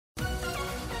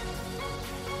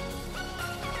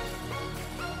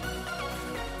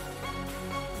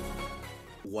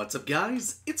What's up,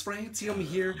 guys? It's Rantium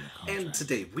here, and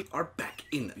today we are back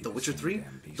in The Witcher 3,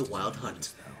 The Wild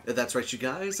Hunt. That's right, you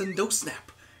guys, and no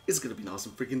snap. It's gonna be an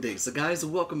awesome freaking day. So guys,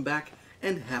 welcome back,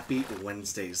 and happy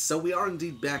Wednesdays. So we are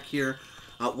indeed back here,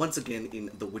 once again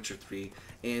in The Witcher 3,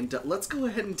 and let's go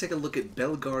ahead and take a look at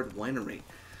Belgard Winery.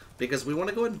 Because we want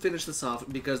to go ahead and finish this off,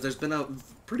 because there's been a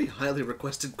pretty highly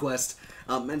requested quest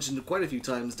mentioned quite a few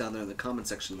times down there in the comment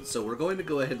section. So we're going to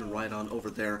go ahead and ride on over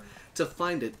there to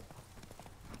find it.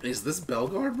 Is this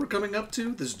Belgard we're coming up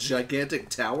to? This gigantic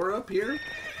tower up here?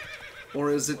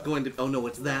 Or is it going to... Oh no,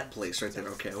 it's that place right there.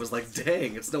 Okay, I was like,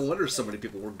 dang, it's no wonder so many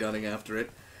people were gunning after it.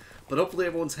 But hopefully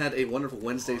everyone's had a wonderful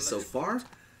Wednesday so far.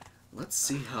 Let's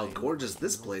see how gorgeous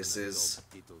this place is.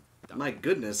 My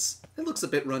goodness, it looks a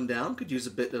bit run down. Could use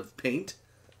a bit of paint.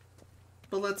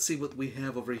 But let's see what we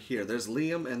have over here. There's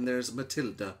Liam and there's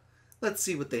Matilda. Let's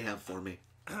see what they have for me.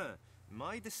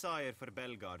 My desire for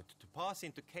Belgard to pass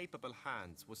into capable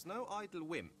hands was no idle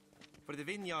whim, for the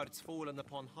vineyard's fallen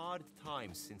upon hard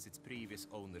times since its previous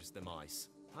owner's demise.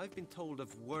 I've been told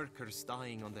of workers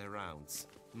dying on their rounds,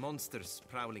 monsters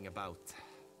prowling about.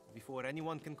 Before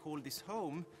anyone can call this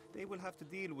home, they will have to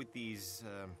deal with these,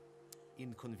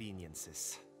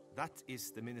 inconveniences. That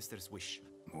is the minister's wish.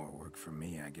 More work for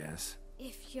me, I guess.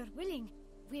 If you're willing,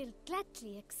 we'll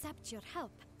gladly accept your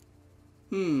help.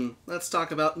 Let's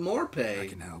talk about more pay. I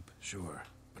can help, sure,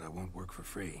 but I won't work for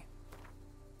free.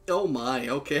 Oh my,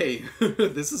 okay.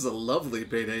 This is a lovely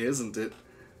payday, isn't it?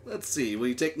 Let's see, will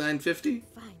you take $9.50?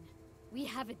 Fine. We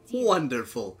have a deal.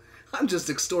 Wonderful. I'm just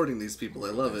extorting these people,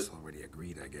 I love it. That's already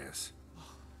agreed, I guess.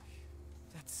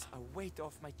 That's a weight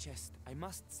off my chest, I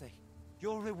must say.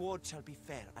 Your reward shall be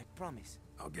fair, I promise.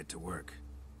 I'll get to work.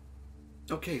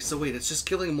 Okay, so wait, it's just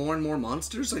killing more and more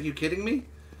monsters? Are you kidding me?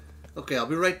 Okay, I'll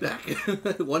be right back,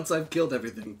 once I've killed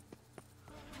everything.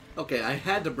 Okay, I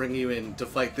had to bring you in to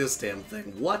fight this damn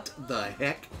thing. What the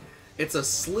heck? It's a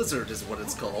slizzard is what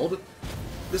it's called.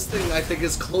 This thing, I think,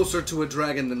 is closer to a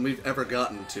dragon than we've ever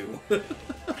gotten to.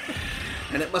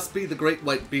 And it must be the great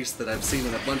white beast that I've seen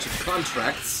in a bunch of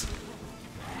contracts.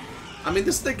 I mean,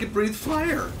 this thing can breathe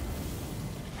fire.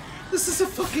 This is a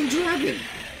fucking dragon.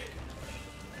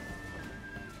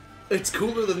 It's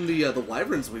cooler than the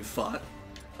wyverns we've fought.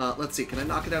 Let's see, can I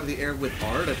knock it out of the air with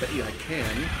hard? I bet you I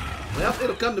can. Well,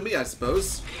 it'll come to me, I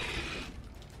suppose.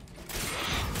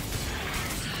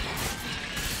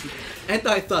 And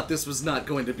I thought this was not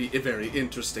going to be very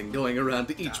interesting, going around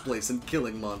to each place and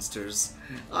killing monsters.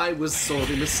 I was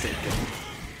sorely mistaken.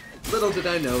 Little did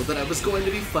I know that I was going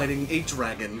to be fighting a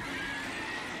dragon.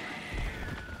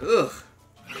 Ugh.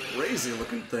 Crazy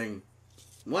looking thing.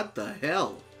 What the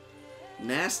hell?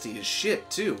 Nasty as shit,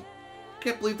 too.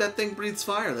 Can't believe that thing breathes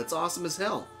fire. That's awesome as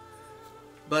hell.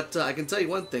 But I can tell you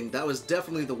one thing. That was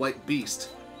definitely the white beast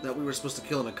that we were supposed to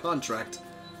kill in a contract.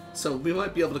 So we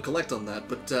might be able to collect on that,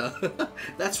 but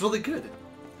that's really good.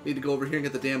 Need to go over here and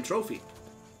get the damn trophy.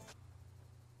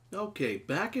 Okay,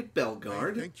 back at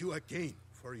Belgard. Thank you again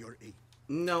for your aid.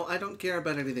 No, I don't care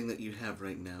about anything that you have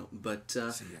right now, but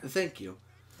thank you.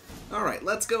 Alright,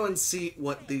 let's go and see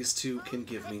what these two can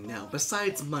give me now,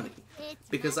 besides money.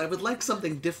 Because I would like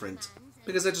something different.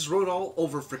 Because I just rode all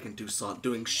over frickin' Toussaint,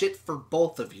 doing shit for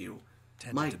both of you.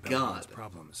 My God.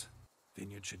 Problems.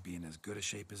 Vineyard should be in as good a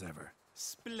shape as ever.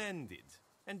 Splendid.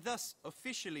 And thus,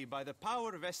 officially by the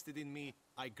power vested in me,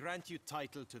 I grant you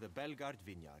title to the Belgard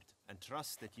Vineyard, and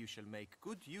trust that you shall make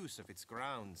good use of its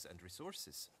grounds and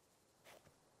resources.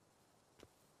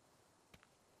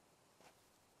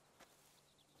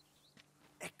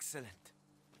 Excellent.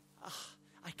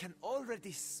 I can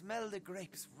already smell the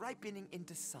grapes ripening in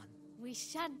the sun. We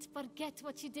shan't forget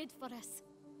what you did for us.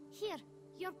 Here,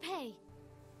 your pay.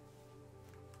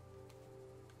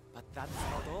 But that's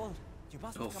not all. You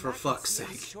must Oh, come for back and fuck's see us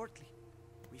sake. shortly.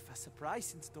 We've a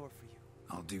surprise in store for you.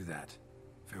 I'll do that.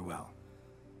 Farewell.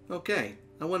 Okay,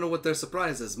 I wonder what their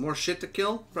surprise is. More shit to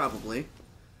kill? Probably.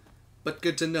 But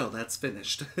good to know, that's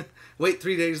finished. Wait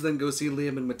 3 days, then go see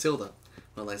Liam and Matilda.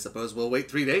 Well, I suppose we'll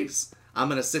wait 3 days. I'm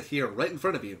gonna sit here right in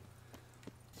front of you.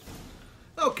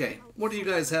 Okay, what do you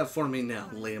guys have for me now,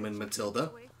 Liam and Matilda?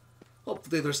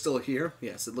 Hopefully they're still here.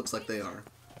 Yes, it looks like they are.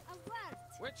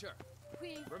 Witcher,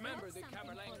 remember the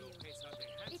Camerlengo pays something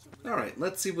handsome. Alright,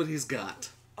 let's see what he's got.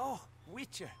 Oh,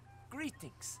 Witcher,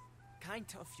 greetings.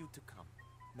 Kind of you to come.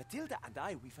 Matilda and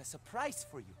I, we've a surprise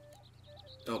for you.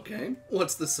 Okay,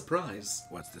 what's the surprise?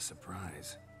 What's the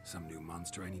surprise? Some new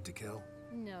monster I need to kill?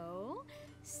 No,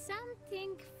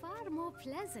 something far more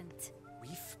pleasant.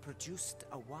 We've produced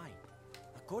a wine.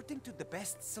 According to the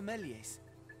best sommeliers,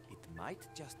 it might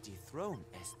just dethrone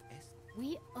Est.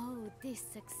 We owe this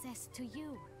success to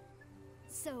you.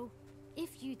 So,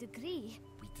 If you'd agree,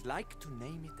 We'd like to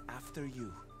name it after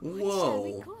you. what shall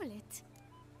we Whoa. call it?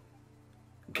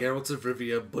 Geralt of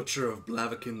Rivia, Butcher of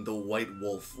Blaviken, the White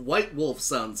Wolf. White Wolf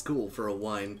sounds cool for a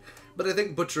wine, but I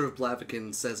think Butcher of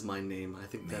Blaviken says my name. I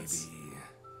think that's Maybe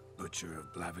Butcher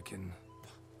of Blaviken?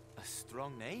 A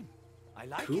strong name. I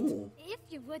like it. cool. If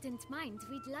you wouldn't mind,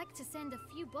 we'd like to send a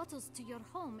few bottles to your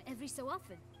home every so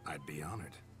often. I'd be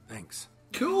honored. Thanks.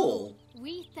 Cool.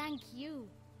 We thank you.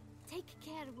 Take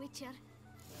care, Witcher.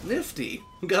 Nifty.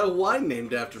 Got a wine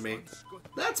named after me.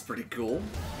 That's pretty cool.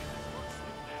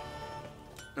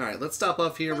 Alright, let's stop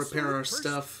off here, repair our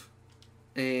stuff.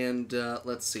 And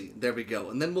let's see. There we go.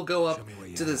 And then we'll go up Show me what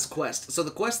you to this have. quest. So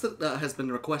the quest that has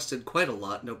been requested quite a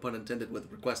lot, no pun intended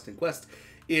with requesting quest,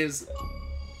 is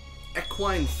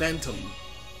Equine Phantom.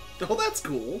 Oh, that's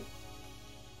cool.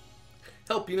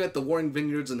 Help unite the Warring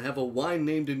Vineyards and have a wine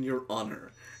named in your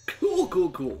honor. Cool, cool,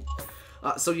 cool.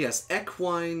 So yes,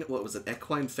 Equine, what was it,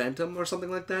 Equine Phantom or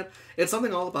something like that? It's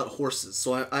something all about horses,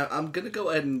 so I'm going to go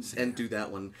ahead and do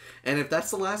that one. And if that's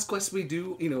the last quest we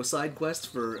do, you know, side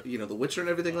quest for, you know, The Witcher and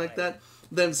everything like that,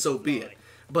 then so be it.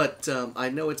 But I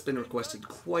know it's been requested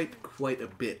quite a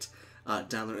bit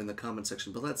down there in the comment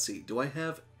section. But let's see, do I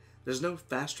have, there's no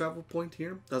fast travel point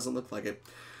here? Doesn't look like it.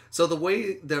 So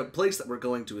the place that we're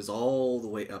going to is all the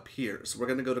way up here. So we're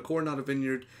going to go to Coronado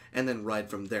Vineyard and then ride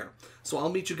from there. So I'll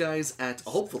meet you guys at,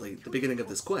 hopefully, the beginning of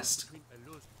this quest.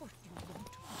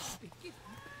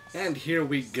 And here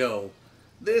we go.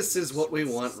 This is what we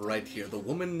want right here. The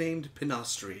woman named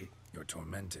Pinostri. You're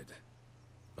tormented.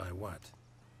 By what?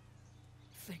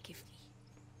 Forgive me,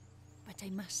 but I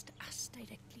must ask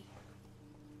directly.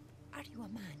 Are you a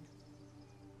man?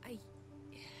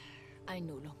 I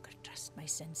no longer trust my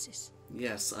senses.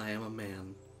 Yes, I am a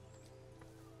man.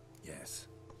 Yes.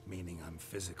 Meaning I'm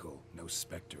physical, no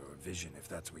specter or vision if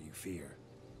that's what you fear.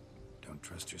 Don't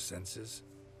trust your senses?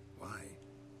 Why?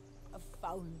 A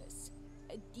foulness,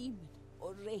 a demon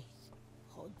or wraith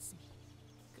haunts me,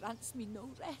 grants me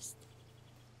no rest.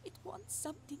 It wants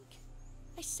something.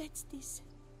 I sense this,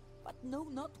 but know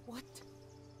not what.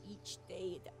 Each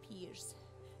day it appears,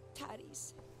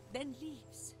 tarries, then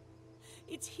leaves.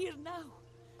 It's here now,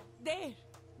 there,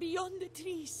 beyond the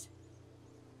trees.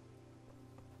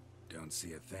 Don't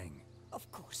see a thing. Of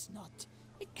course not.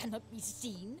 It cannot be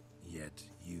seen. Yet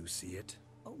you see it?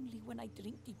 Only when I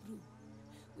drink the brew,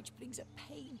 which brings a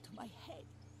pain to my head,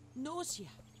 nausea.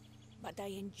 But I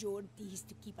endured these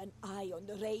to keep an eye on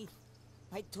the wraith,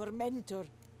 my tormentor.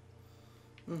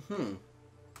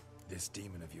 This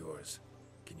demon of yours,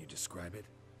 can you describe it?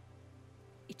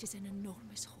 It is an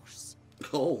enormous horse.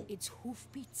 Oh, Its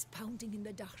hoofbeats pounding in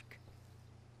the dark.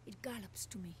 It gallops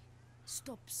to me,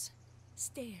 stops,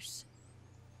 stares,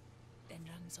 then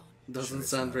runs on. doesn't Sure it's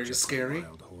sound not very just a scary.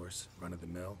 wild horse, run of the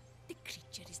mill. The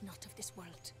creature is not of this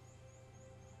world.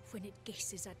 When it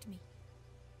gazes at me,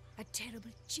 a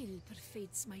terrible chill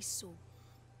pervades my soul.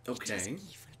 It is Okay.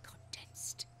 evil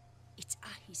condensed. Its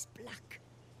eyes black,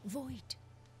 void.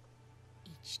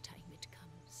 Each time it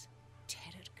comes,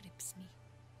 terror grips me.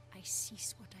 I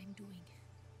cease what I'm doing,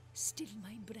 still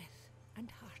my breath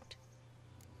and heart.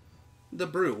 The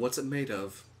brew, what's it made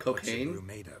of? What's your brew Cocaine?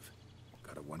 made of?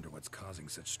 Gotta wonder what's causing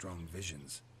such strong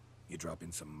visions. You drop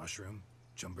in some mushroom,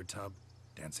 jumper tub,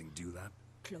 dancing dewlap?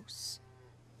 Close.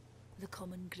 The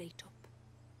common grey top.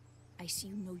 I see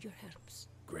you know your herbs.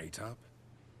 Grey top?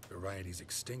 Variety's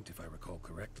extinct if I recall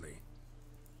correctly.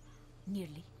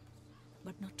 Nearly,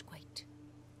 but not quite.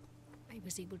 I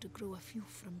was able to grow a few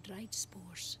from dried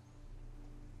spores.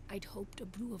 I'd hoped a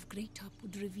brew of grey top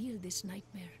would reveal this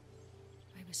nightmare.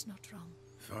 I was not wrong.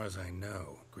 As far as I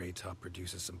know, grey top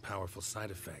produces some powerful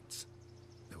side effects.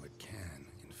 Though it can,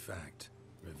 in fact,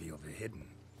 reveal the hidden,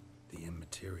 the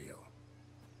immaterial.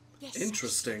 Yes,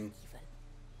 Interesting. evil.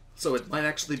 So it might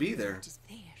actually be there. It is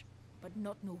there, but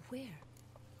not know where.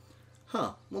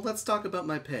 Huh. Well, let's talk about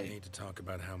my I pay. need to talk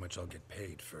about how much I'll get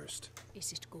paid first.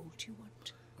 Is it gold you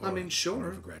want? I mean,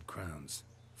 sure. Novigrad crowns.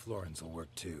 Florins will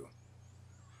work too.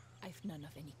 I've none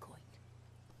of any coin.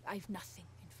 I've nothing,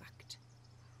 in fact.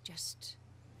 Just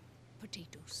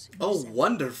potatoes. in the Oh, cellar.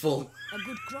 wonderful. A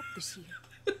good crop this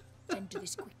year. Tend to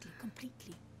this quickly,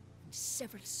 completely, and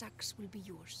several sacks will be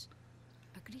yours.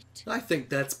 Agreed? I think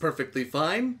that's perfectly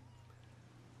fine.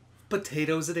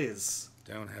 Potatoes it is.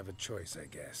 Don't have a choice, I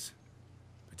guess.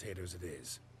 Potatoes it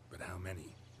is, but how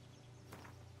many?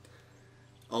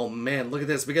 Oh man, look at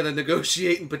this. We gotta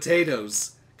negotiate in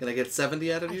potatoes. Can I get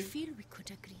 70 out of I you? feel we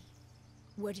could agree.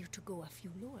 Were you to go a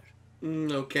few lower?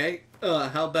 Okay.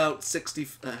 How about 60?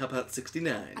 How about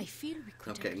 69? I feel we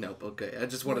could Okay, agree. nope. Okay, I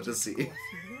just Were wanted to you see. go a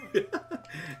few lower?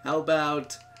 How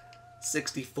about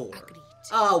 64. Agreed.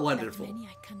 Ah, wonderful. That many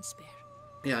I can spare.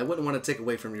 Yeah, I wouldn't want to take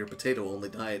away from your potato-only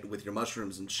diet with your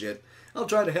mushrooms and shit. I'll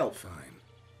try to help. Fine.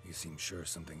 You seem sure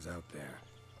something's out there.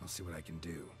 I'll see what I can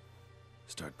do.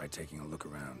 Start by taking a look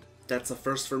around. That's a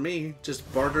first for me.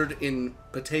 Just bartered in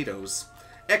potatoes.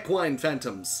 Equine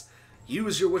phantoms.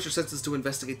 Use your witcher senses to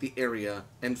investigate the area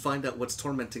and find out what's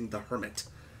tormenting the hermit.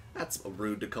 That's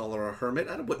rude to call her a hermit.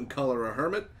 I wouldn't call her a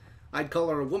hermit. I'd call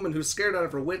her a woman who's scared out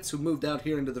of her wits who moved out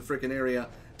here into the frickin' area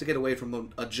to get away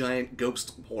from a giant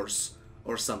ghost horse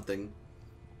or something.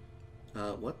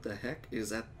 What the heck? Is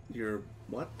that your...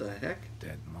 what the heck?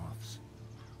 Dead moths.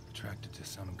 Attracted to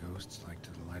some ghosts like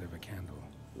to the light of a candle.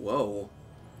 Whoa.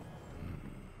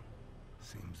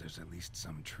 Seems there's at least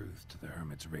some truth to the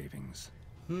hermit's ravings.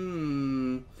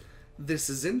 This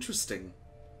is interesting.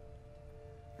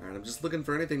 Alright, I'm just looking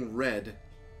for anything red.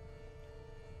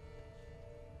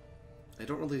 I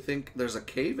don't really think there's a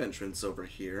cave entrance over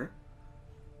here.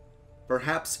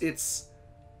 Perhaps it's...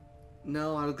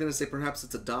 no, I was going to say perhaps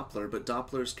it's a Doppler, but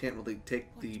Dopplers can't really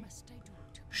take the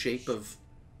shape of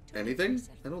anything,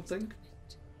 I don't think.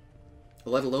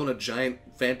 Let alone a giant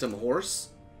phantom horse.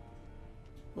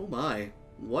 Oh my,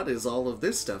 what is all of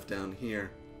this stuff down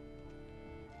here?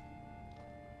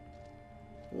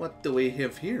 What do we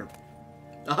have here?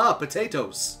 Aha,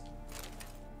 potatoes!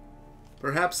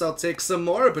 Perhaps I'll take some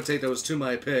more potatoes to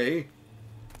my pay.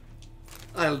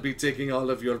 I'll be taking all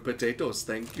of your potatoes,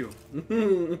 thank you.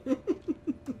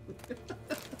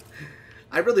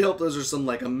 I really hope those are some,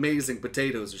 like, amazing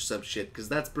potatoes or some shit, because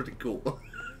that's pretty cool.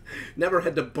 Never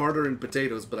had to barter in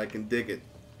potatoes, but I can dig it.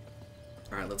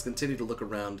 Alright, let's continue to look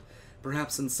around.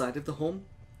 Perhaps inside of the home?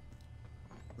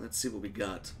 Let's see what we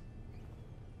got.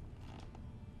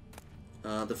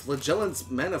 The Flagellants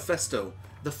Manifesto.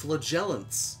 The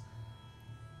Flagellants.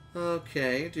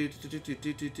 Okay.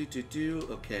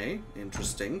 Okay,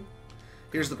 interesting.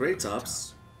 Here's the Grey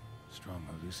Tops. Strong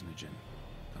hallucinogen.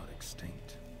 Thought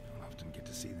extinct. Don't often get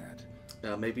to see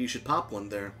that. Maybe you should pop one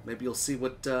there. Maybe you'll see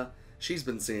what she's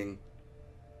been seeing.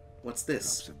 What's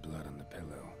this? Drops of blood on the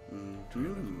pillow.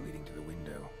 Trail of them leading to the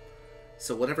window.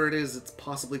 So whatever it is, it's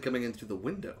possibly coming in through the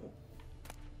window.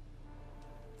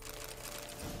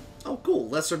 Oh, cool.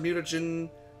 Lesser mutagen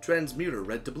transmuter,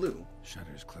 red to blue.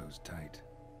 Shutters closed tight.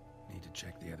 Need to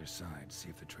check the other side, see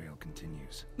if the trail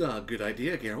continues. Ah, good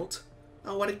idea, Geralt.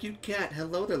 Oh, what a cute cat.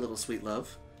 Hello there, little sweet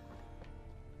love.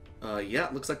 Yeah,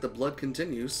 it looks like the blood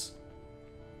continues.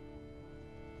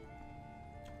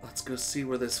 Let's go see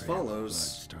where this Trail of blood follows.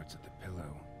 starts at the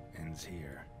pillow, ends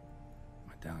here.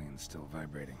 Medallion's still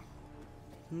vibrating.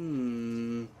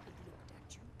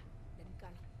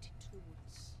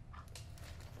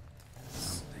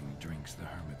 Something drinks the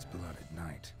hermit's blood at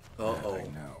night. Uh-oh. That I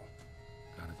know.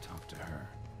 Gotta talk to her.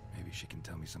 Maybe she can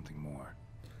tell me something more.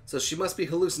 So she must be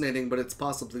hallucinating, but it's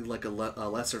possibly like a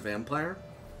lesser vampire?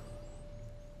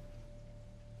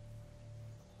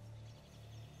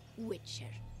 Witcher.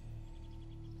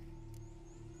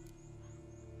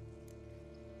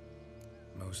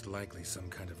 Most likely some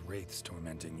kind of wraith's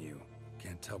tormenting you.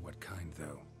 Can't tell what kind,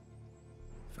 though.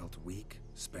 Felt weak,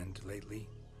 spent lately?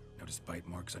 Noticed bite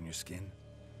marks on your skin?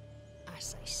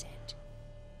 As I said,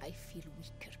 I feel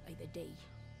weaker by the day.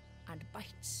 And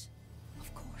bites,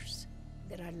 of course.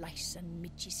 There are lice and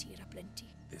midges here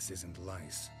aplenty. This isn't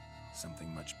lice.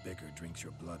 Something much bigger drinks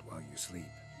your blood while you sleep.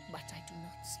 But I do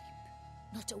not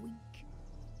sleep. Not a wink.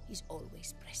 He's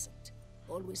always present,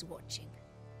 always watching.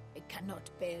 I cannot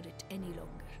bear it any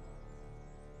longer.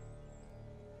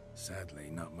 Sadly,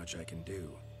 not much I can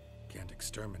do. Can't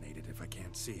exterminate it if I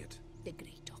can't see it. The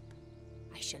Grey Top.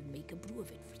 I shall make a brew of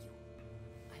it for you.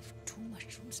 I've 2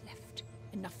 mushrooms left.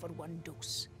 Enough for 1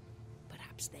 dose.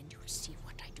 Perhaps then you'll see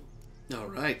what I do.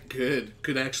 Alright, good.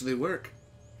 Could actually work.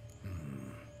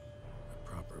 A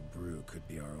proper brew could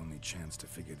be our only chance to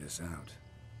figure this out.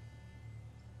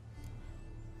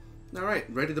 Alright,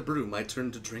 ready to brew. My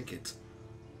turn to drink it.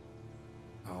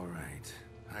 Alright.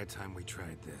 High time we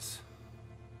tried this.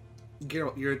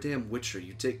 Geralt, you're a damn witcher.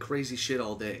 You take crazy shit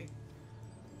all day.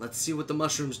 Let's see what the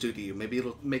mushrooms do to you. Maybe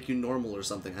it'll make you normal or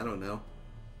something. I don't know.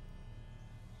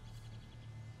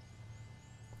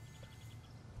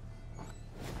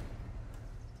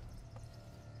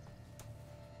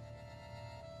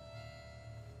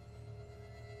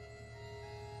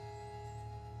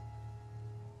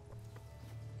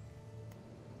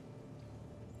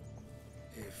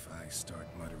 If I start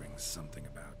muttering something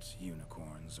about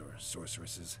unicorns or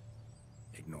sorceresses,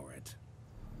 ignore it.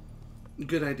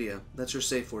 Good idea. That's your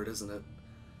safe word, isn't it?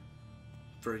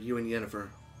 For you and Yennefer.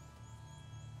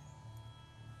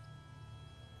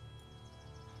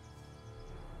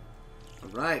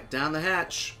 Alright, down the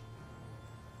hatch.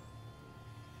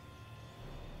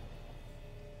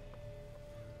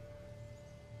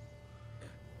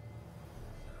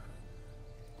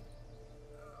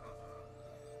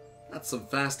 That's some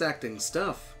fast-acting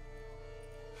stuff.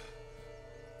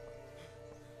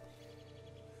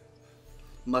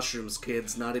 Mushrooms,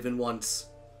 kids, not even once.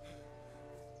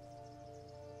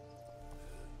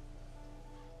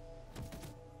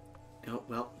 Oh,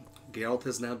 well, Geralt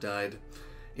has now died.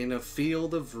 In a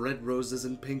field of red roses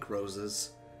and pink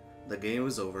roses, the game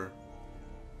is over.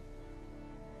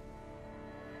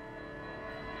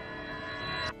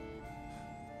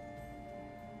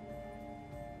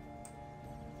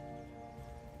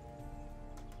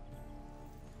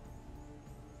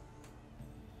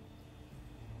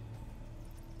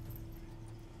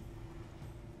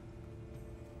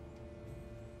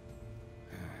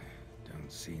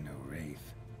 See no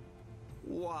wraith.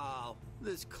 Wow,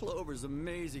 this clover's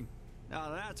amazing. Now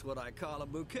that's what I call a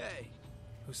bouquet.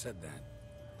 Who said that?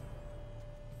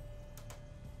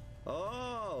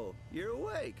 Oh, you're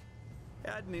awake.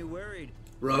 Had me worried.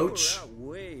 Roach? You were out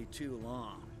way too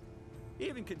long.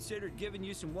 Even considered giving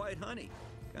you some white honey.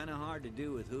 Kinda hard to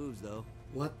do with hooves, though.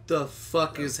 What the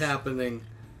fuck is happening?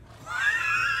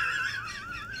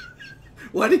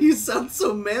 Why do you sound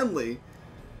so manly?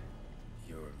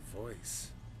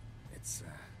 Voice. It's,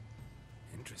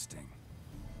 interesting.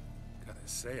 Gotta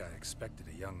say, I expected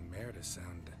a young mare to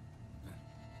sound,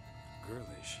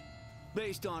 girlish.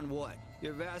 Based on what?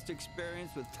 Your vast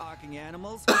experience with talking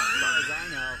animals? As far as I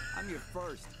know, I'm your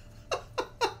first.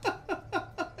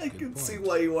 I can see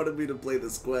why you wanted me to play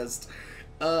this quest.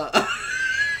 Must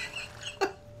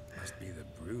be the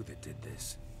brew that did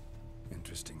this.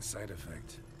 Interesting side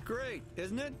effect. Great,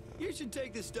 isn't it? You should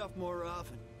take this stuff more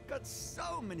often. Got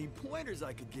so many pointers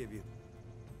I could give you.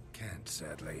 Can't,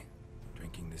 sadly.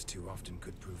 Drinking this too often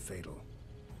could prove fatal.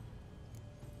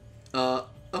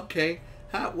 Okay.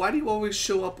 Why do you always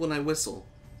show up when I whistle?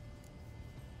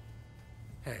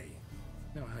 Hey,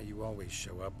 know how you always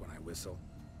show up when I whistle?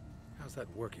 How's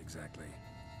that work exactly?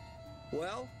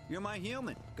 Well, you're my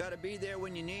human. Gotta be there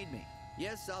when you need me.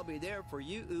 Yes, I'll be there for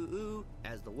you, ooh,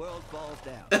 as the world falls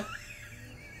down.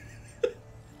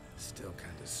 Still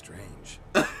kind of strange.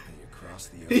 How you cross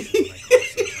the ocean like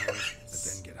this sometimes, but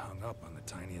then get hung up on the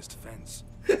tiniest fence.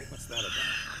 What's that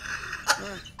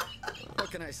about?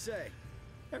 What can I say?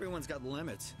 Everyone's got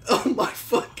limits. Oh my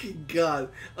fucking god.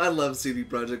 I love CD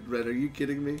Projekt Red. Are you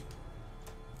kidding me?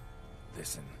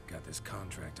 Listen, got this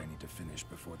contract I need to finish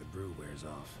before the brew wears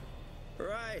off.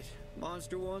 Right.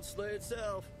 Monster won't slay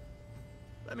itself.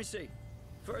 Let me see.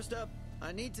 First up,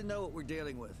 I need to know what we're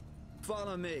dealing with.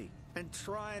 Follow me. And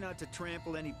try not to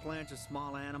trample any plants or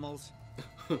small animals.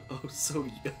 Oh, so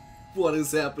yeah. What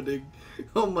is happening?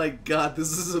 Oh my god,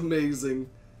 this is amazing.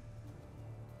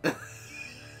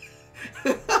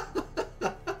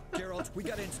 Geralt, we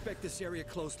gotta inspect this area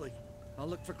closely. I'll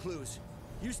look for clues.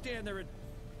 You stand there and...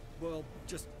 well,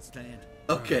 just stand.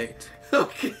 Okay.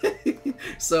 Okay.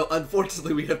 So,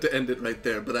 unfortunately, we have to end it right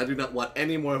there, but I do not want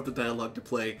any more of the dialogue to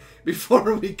play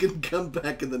before we can come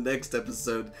back in the next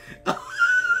episode.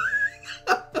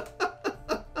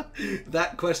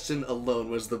 That question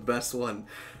alone was the best one.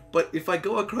 But if I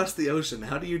go across the ocean,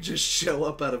 how do you just show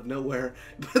up out of nowhere,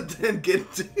 but then get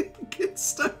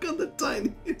stuck on the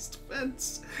tiniest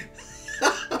fence?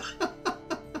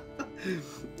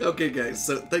 Okay guys,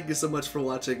 so thank you so much for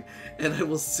watching, and I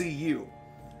will see you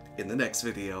in the next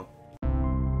video.